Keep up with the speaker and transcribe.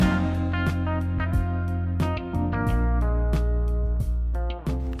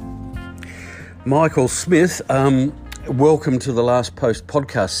Michael Smith, welcome to the Last Post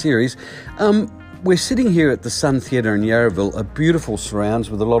podcast series. We're sitting here at the Sun Theatre in Yarraville, a beautiful surrounds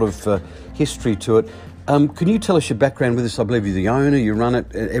with a lot of history to it. Can you tell us your background with this? I believe you're the owner, you run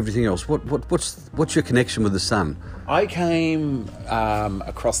it, everything else. What's your connection with the Sun? I came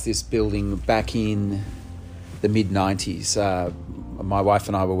across this building back in the mid-90s. My wife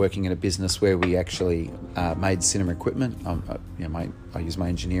and I were working in a business where we actually made cinema equipment. I use my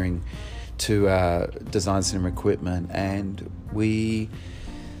engineering to design cinema equipment, and we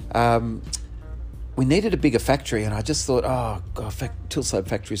needed a bigger factory, and I just thought, oh God, Tilside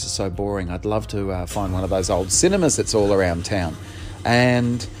factories are so boring. I'd love to find one of those old cinemas that's all around town.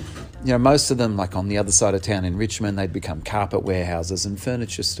 And most of them, like on the other side of town in Richmond, they'd become carpet warehouses and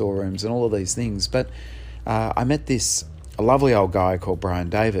furniture storerooms and all of these things. But I met a lovely old guy called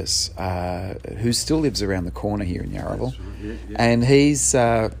Brian Davis, who still lives around the corner here in Yarraville. Right, yeah.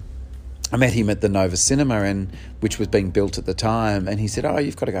 And I met him at the Nova Cinema, which was being built at the time, and he said, oh,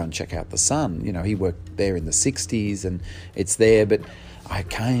 you've got to go and check out the Sun. He worked there in the 60s, and it's there. But I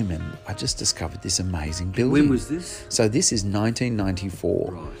came and I just discovered this amazing building. When was this? So this is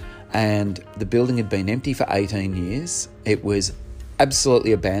 1994. Right. And the building had been empty for 18 years. It was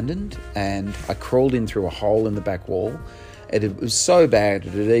absolutely abandoned, and I crawled in through a hole in the back wall. It was so bad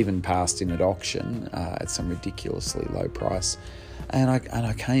that it even passed in at auction at some ridiculously low price. And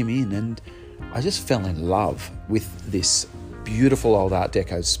I came in and I just fell in love with this beautiful old Art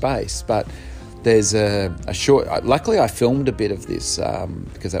Deco space. But there's a short... Luckily, I filmed a bit of this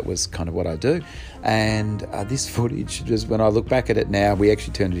because that was kind of what I do. And this footage, just when I look back at it now, we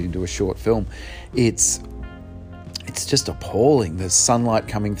actually turned it into a short film. It's just appalling. There's sunlight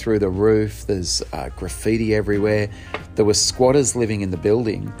coming through the roof. There's graffiti everywhere. There were squatters living in the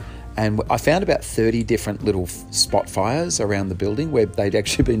building. And I found about 30 different little spot fires around the building where they'd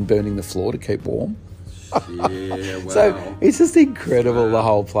actually been burning the floor to keep warm. Yeah, wow. So it's just incredible. Wow. The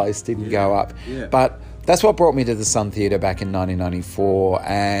whole place didn't go up. Yeah. But that's what brought me to the Sun Theatre back in 1994.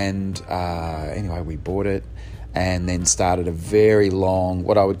 And anyway, we bought it and then started a very long,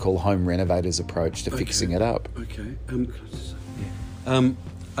 what I would call home renovators approach to fixing it up. Okay.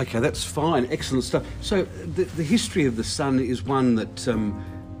 Okay, that's fine. Excellent stuff. So the history of the Sun is one that...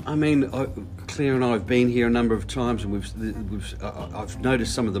 Claire and I have been here a number of times, and I've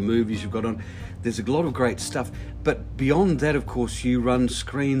noticed some of the movies you've got on. There's a lot of great stuff, but beyond that, of course, you run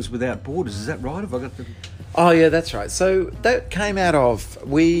Screens Without Borders. Is that right? Have I got the... Oh yeah, that's right. So that came out of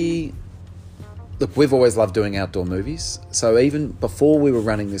we've always loved doing outdoor movies. So even before we were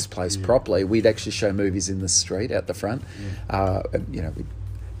running this place properly, we'd actually show movies in the street out the front.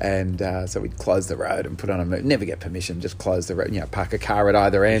 So we'd close the road and put on a movie. Never get permission, just close the road. Park a car at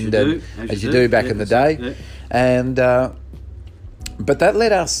either end, as you do back in the day. Yeah. And but that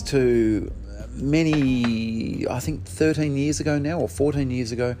led us to many. I think 13 years ago now, or 14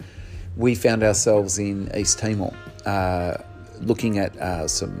 years ago, we found ourselves in East Timor, looking at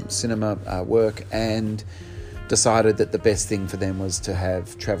some cinema work, and decided that the best thing for them was to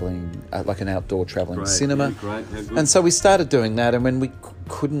have travelling, like an outdoor travelling cinema. Yeah, great. Yeah, good. And so we started doing that, and when we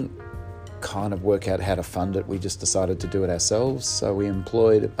couldn't kind of work out how to fund it, we just decided to do it ourselves. So we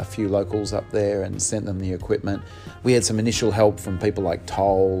employed a few locals up there and sent them the equipment. We had some initial help from people like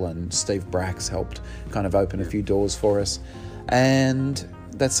Toll, and Steve Brax helped kind of open a few doors for us. And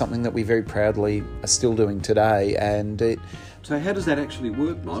that's something that we very proudly are still doing today. And So how does that actually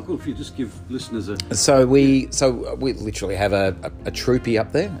work, Michael? If you just give listeners a... So we literally have a troopy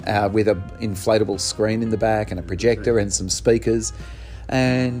up there with an inflatable screen in the back and a projector and some speakers,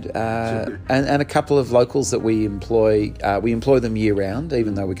 and a couple of locals that we employ. We employ them year round,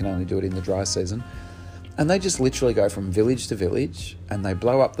 even though we can only do it in the dry season. And they just literally go from village to village, and they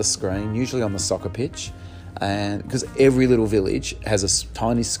blow up the screen, usually on the soccer pitch, and because every little village has a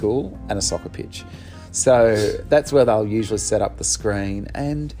tiny school and a soccer pitch. So that's where they'll usually set up the screen.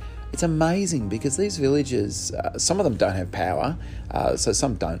 And it's amazing because these villages, some of them don't have power, so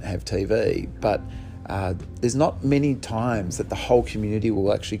some don't have TV, but there's not many times that the whole community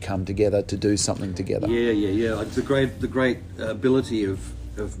will actually come together to do something together. Yeah. Like the great ability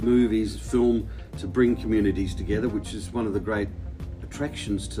of movies, film, to bring communities together, which is one of the great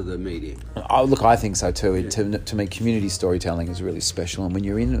attractions to the media. Oh, look, I think so too. Yeah. To me, community storytelling is really special. And when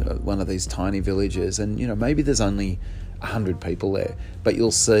you're in one of these tiny villages, and maybe there's only 100 people there, but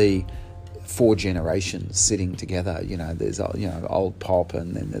you'll see 4 generations sitting together. There's old pop,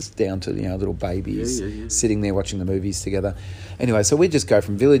 and then there's down to little babies sitting there watching the movies together. Anyway, so we just go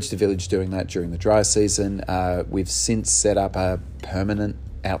from village to village doing that during the dry season. We've since set up a permanent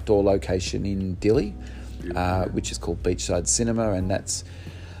outdoor location in Dili, which is called Beachside Cinema, and that's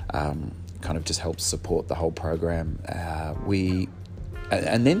kind of just helps support the whole program.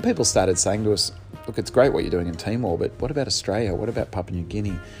 And then people started saying to us, look, it's great what you're doing in Timor, but what about Australia? What about Papua New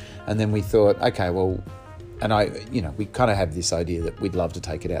Guinea? And then we thought, okay, well, and we kind of have this idea that we'd love to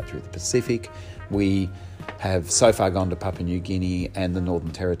take it out through the Pacific. We have so far gone to Papua New Guinea and the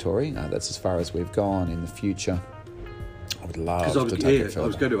Northern Territory. That's as far as we've gone. In the future, I would love to take it further. I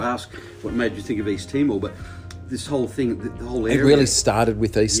was going to ask what made you think of East Timor, but this whole thing, the whole area... It really started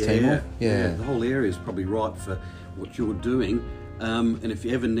with East Timor. Yeah, the whole area is probably right for what you're doing. And if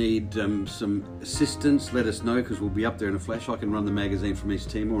you ever need some assistance, let us know, because we'll be up there in a flash. I can run the magazine from East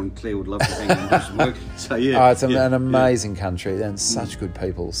Timor, and Claire would love to hang out and do some work. So it's an amazing country and such good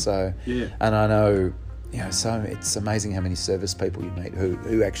people. So and I know, so it's amazing how many service people you meet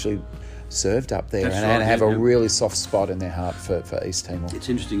who actually served up there and have a really soft spot in their heart for East Timor. It's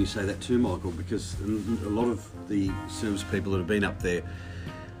interesting you say that too, Michael, because a lot of the service people that have been up there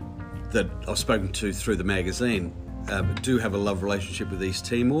that I've spoken to through the magazine do have a love relationship with East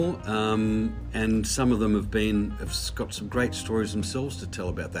Timor, and some of them have got some great stories themselves to tell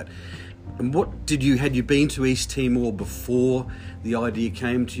about that. And had you been to East Timor before the idea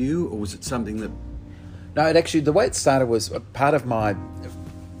came to you, or was it something that... No, the way it started was part of my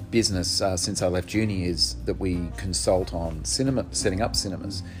business since I left uni is that we consult on setting up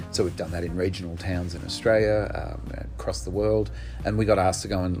cinemas. So we've done that in regional towns in Australia, across the world, and we got asked to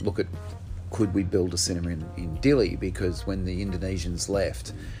go and look at could we build a cinema in Dili, because when the Indonesians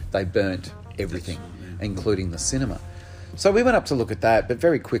left, they burnt everything, including the cinema. So we went up to look at that, but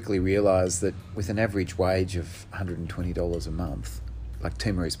very quickly realised that with an average wage of $120 a month, like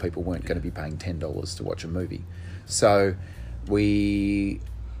Timorese people weren't going to be paying $10 to watch a movie. So we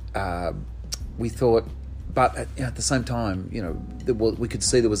thought, but at the same time, we could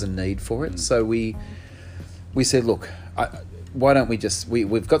see there was a need for it. So we said, look, why don't we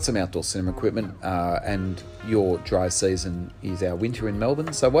we've got some outdoor cinema equipment, and your dry season is our winter in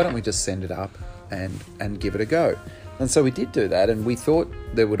Melbourne, so why don't we just send it up and give it a go? And so we did do that, and we thought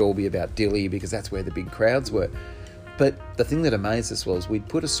there would all be about Dili because that's where the big crowds were. But the thing that amazed us was we'd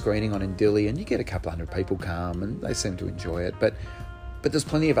put a screening on in Dili, and you get a couple hundred people come, and they seem to enjoy it, but there's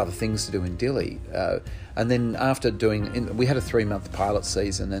plenty of other things to do in Dili. And then after we had a 3-month pilot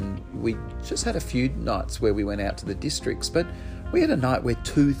season, and we just had a few nights where we went out to the districts, but we had a night where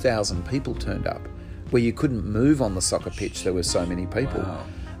 2,000 people turned up, where you couldn't move on the soccer pitch, there were so many people. Wow.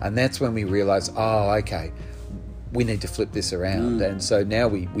 And that's when we realised, okay, we need to flip this around. And so now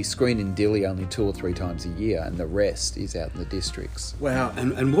we screen in Dili only 2 or 3 times a year, and the rest is out in the districts. Wow.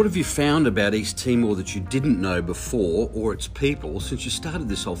 And what have you found about East Timor that you didn't know before, or its people, since you started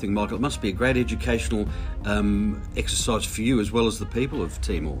this whole thing, Michael? It must be a great educational exercise for you as well as the people of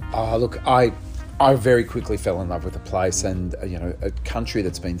Timor. Oh, look, I very quickly fell in love with the place, and a country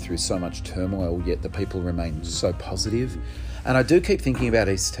that's been through so much turmoil, yet the people remain so positive. And I do keep thinking about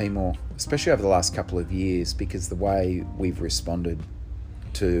East Timor, especially over the last couple of years, because the way we've responded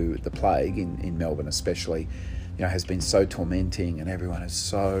to the plague in Melbourne especially, has been so tormenting, and everyone is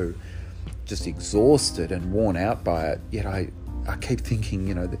so just exhausted and worn out by it. Yet I keep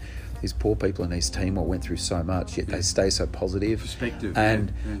thinking, these poor people in East Timor went through so much, yet they stay so positive. Perspective.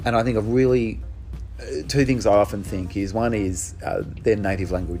 And I think two things I often think is, one is their native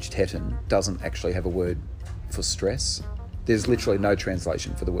language, Teton, doesn't actually have a word for stress. There's literally no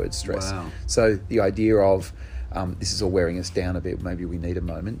translation for the word stress. Wow. So the idea of this is all wearing us down a bit, maybe we need a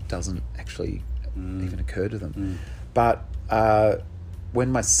moment, doesn't actually even occur to them. But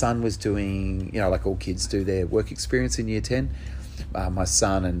when my son was doing, like all kids do, their work experience in Year 10, my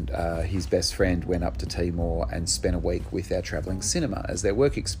son and his best friend went up to Timor and spent a week with our travelling cinema as their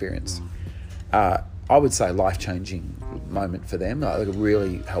work experience. I would say life-changing moment for them. It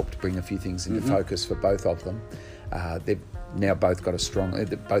really helped bring a few things into focus for both of them. They've now both got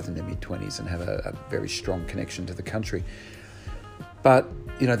they're both in their mid-20s and have a very strong connection to the country. But,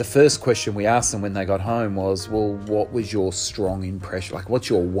 the first question we asked them when they got home was, well, what was your strong impression? Like, what's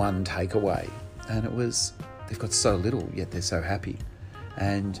your one takeaway? And it was, they've got so little, yet they're so happy.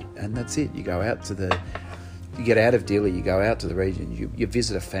 And that's it. You go out you get out of Dili, you go out to the region, you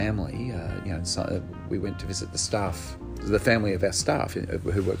visit a family. So we went to visit the family of our staff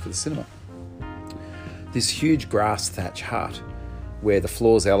who work for the cinema. This huge grass thatch hut where the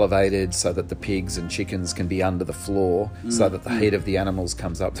floor's elevated so that the pigs and chickens can be under the floor, so that the heat of the animals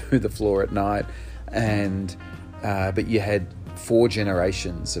comes up through the floor at night. And but you had 4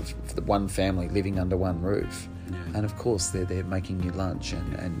 generations of the one family living under one roof. Yeah. And of course they're there making you lunch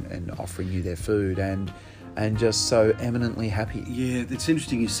and offering you their food and just so eminently happy. Yeah, it's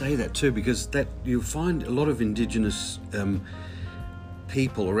interesting you say that too, because that you'll find a lot of Indigenous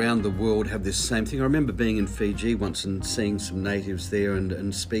people around the world have this same thing. I remember being in Fiji once and seeing some natives there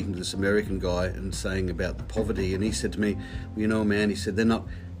and speaking to this American guy and saying about the poverty, and he said to me, well, man, he said, they don't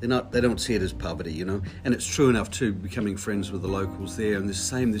see it as poverty, and it's true enough too, becoming friends with the locals there, and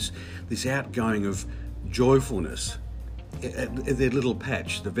this outgoing of joyfulness at their little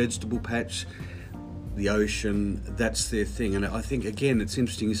patch, the vegetable patch, the ocean, that's their thing. And I think, again, it's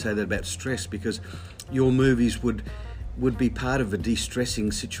interesting you say that about stress, because your movies would be part of a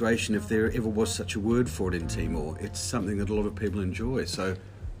de-stressing situation if there ever was such a word for it in Timor. It's something that a lot of people enjoy. So,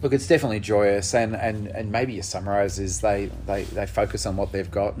 look, it's definitely joyous, and maybe a summarise is they focus on what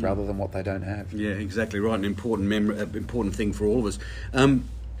they've got rather than what they don't have. Yeah, exactly right. An important thing for all of us.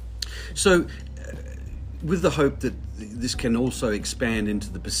 With the hope that this can also expand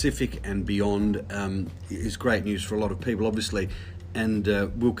into the Pacific and beyond, is great news for a lot of people, obviously, and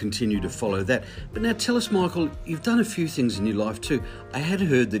we'll continue to follow that. But now tell us, Michael, you've done a few things in your life too. I had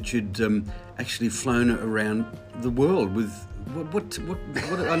heard that you'd actually flown around the world with... What?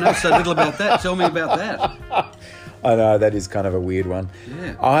 I know so little about that. Tell me about that. I know, that is kind of a weird one.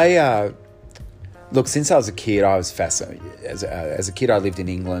 Yeah. Look, since I was a kid, I was fascinated. As a kid, I lived in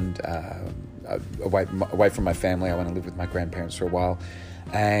England, away from my family. I went to live with my grandparents for a while.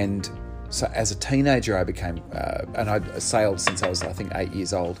 And so as a teenager, I became... and I sailed since I was, I think, 8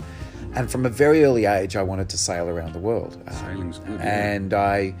 years old. And from a very early age, I wanted to sail around the world. Sailing's good, yeah. And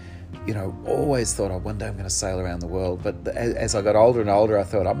I... always thought, one day I'm going to sail around the world. But as I got older and older, I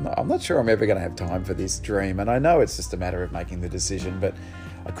thought, I'm not sure I'm ever going to have time for this dream. And I know it's just a matter of making the decision, but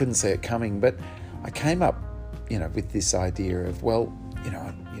I couldn't see it coming. But I came up, with this idea of,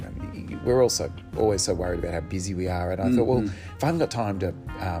 we're also always so worried about how busy we are. And I thought, if I haven't got time to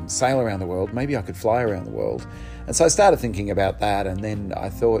sail around the world, maybe I could fly around the world. And so I started thinking about that. And then I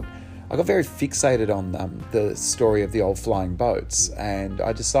thought, I got very fixated on the story of the old flying boats, and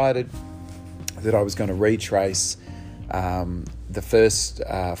I decided that I was going to retrace the first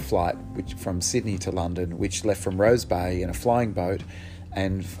flight from Sydney to London, which left from Rose Bay in a flying boat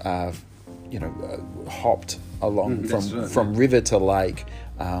and, hopped along from river to lake.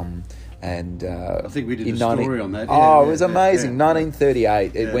 And I think we did a story on that. It was amazing.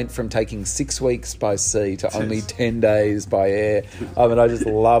 1938, it went from taking 6 weeks by sea to only 10 days by air. I just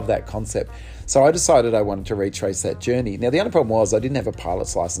love that concept. So I decided I wanted to retrace that journey. Now, the only problem was I didn't have a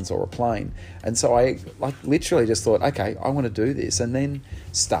pilot's license or a plane. And so I literally just thought, okay, I want to do this. And then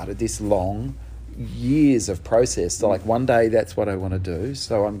started this long years of process. So one day that's what I want to do.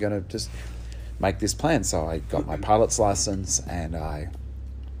 So I'm going to just make this plan. So I got my pilot's license, and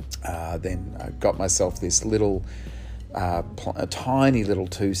then I got myself this little, a tiny little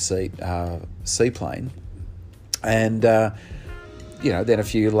 2-seat seaplane, and then a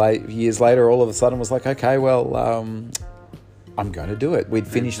few years later, all of a sudden, was like, okay, well, I'm going to do it. We'd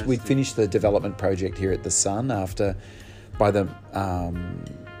finished the development project here at the Sun by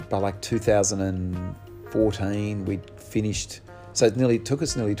 2014, we'd finished. So it took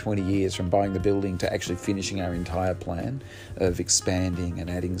us nearly 20 years from buying the building to actually finishing our entire plan of expanding and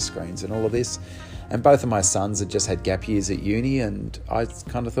adding screens and all of this. And both of my sons had just had gap years at uni, and I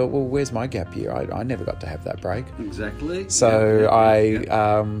kind of thought, well, where's my gap year? I never got to have that break. Exactly. So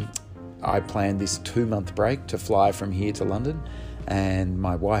I planned this 2-month break to fly from here to London, and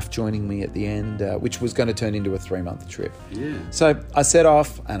my wife joining me at the end, which was going to turn into a 3-month trip. Yeah. So I set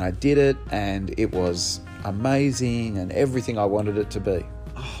off and I did it, and it was amazing and everything I wanted it to be.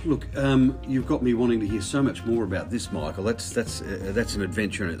 Oh, look, you've got me wanting to hear so much more about this, Michael. That's an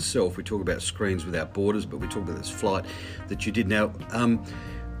adventure in itself. We talk about Screens Without Borders, but we talk about this flight that you did. Now,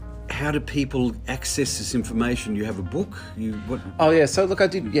 how do people access this information? You have a book? Oh yeah. So look, I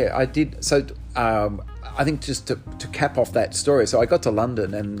did. So I think just to cap off that story. So I got to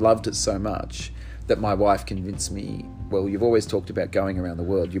London and loved it so much that my wife convinced me, well, you've always talked about going around the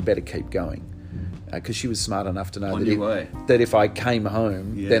world. You better keep going. Because she was smart enough to know that if I came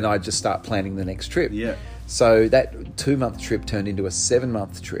home, then I'd just start planning the next trip. Yeah. So that 2-month trip turned into a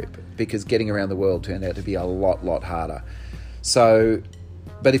 7-month trip, because getting around the world turned out to be a lot harder. So,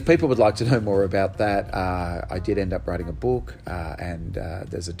 but if people would like to know more about that, I did end up writing a book, and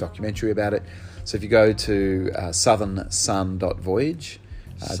there's a documentary about it. So if you go to southernsun.voyage,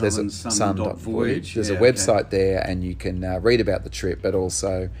 there's a sun.voyage. There's a website there, and you can read about the trip, but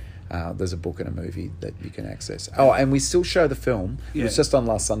also... there's a book and a movie that you can access. Oh, and we still show the film. Yeah. It was just on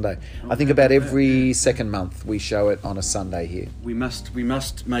last Sunday. I think about every second month we show it on a Sunday here. We must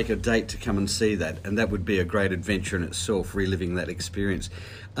make a date to come and see that, and that would be a great adventure in itself, reliving that experience.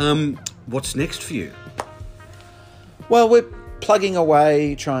 What's next for you? Well, we're plugging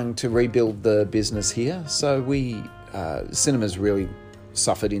away, trying to rebuild the business here. So cinema's really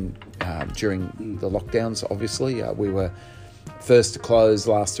suffered in during the lockdowns, obviously. We were first to close,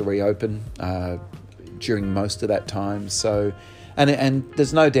 last to reopen during most of that time. So, and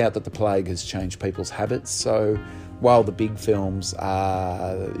there's no doubt that the plague has changed people's habits. So while the big films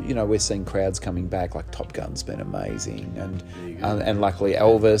are, we're seeing crowds coming back, like Top Gun's been amazing. And luckily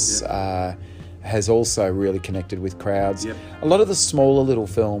Elvis has also really connected with crowds. Yep. A lot of the smaller little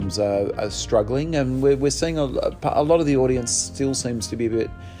films are struggling, and we're seeing a lot of the audience still seems to be a bit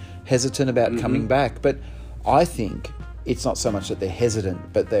hesitant about coming back. But I think it's not so much that they're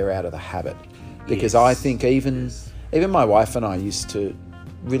hesitant, but they're out of the habit. Because I think even my wife and I used to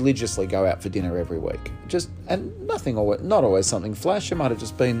religiously go out for dinner every week. Not always something flash. It might have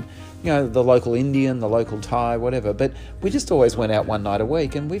just been, the local Indian, the local Thai, whatever. But we just always went out one night a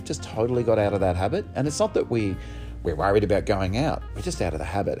week, and we've just totally got out of that habit. And it's not that we're worried about going out. We're just out of the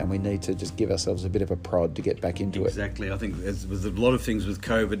habit, and we need to just give ourselves a bit of a prod to get back into it. Exactly. I think with a lot of things with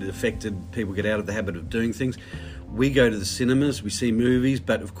COVID, it affected people get out of the habit of doing things. We go to the cinemas, we see movies,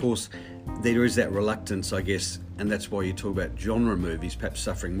 but of course there is that reluctance, I guess, and that's why you talk about genre movies perhaps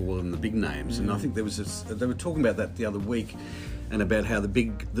suffering more than the big names. And I think they were talking about that the other week, and about how the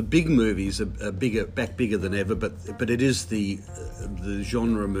big movies are bigger than ever, but it is the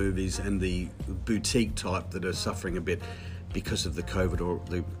genre movies and the boutique type that are suffering a bit because of the COVID or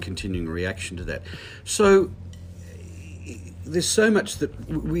the continuing reaction to that. So there's so much that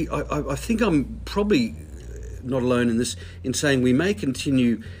I think I'm probably not alone in this, in saying we may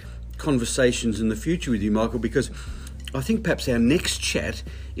continue conversations in the future with you, Michael, because I think perhaps our next chat,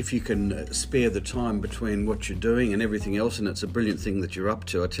 if you can spare the time between what you're doing and everything else, and it's a brilliant thing that you're up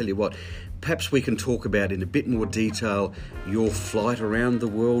to, I tell you what, perhaps we can talk about in a bit more detail your flight around the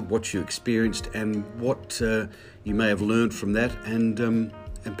world, what you experienced, and what you may have learned from that, and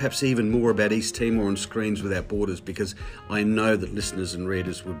perhaps even more about East Timor and Screens Without Borders, because I know that listeners and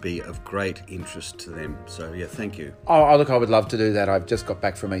readers would be of great interest to them. So, yeah, thank you. Oh, look, I would love to do that. I've just got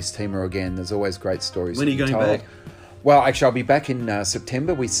back from East Timor again. There's always great stories. When are you going back? Well, actually, I'll be back in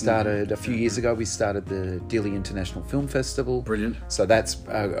September. We started, a few years ago, we started the Dili International Film Festival. Brilliant. So that's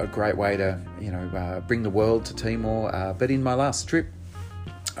a great way to, bring the world to Timor. But in my last trip,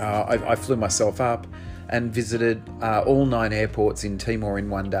 I flew myself up and visited all 9 airports in Timor in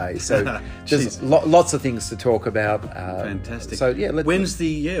one day. So there's lots of things to talk about. Fantastic. So yeah, when's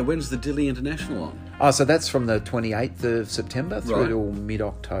the Dili International on? So that's from the 28th of September through till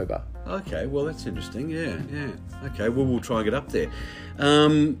mid-October. Okay, well that's interesting. Yeah. Okay, well we'll try and get up there.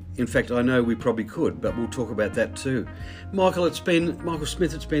 In fact, I know we probably could, but we'll talk about that too. Michael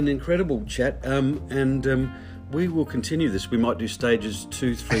Smith, it's been an incredible chat, and we will continue this. We might do stages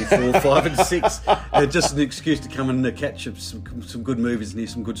 2, 3, 4, 5 and 6. Just an excuse to come and catch up some good movies and hear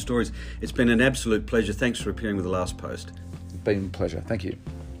some good stories. It's been an absolute pleasure. Thanks for appearing with The Last Post. It's been a pleasure. Thank you.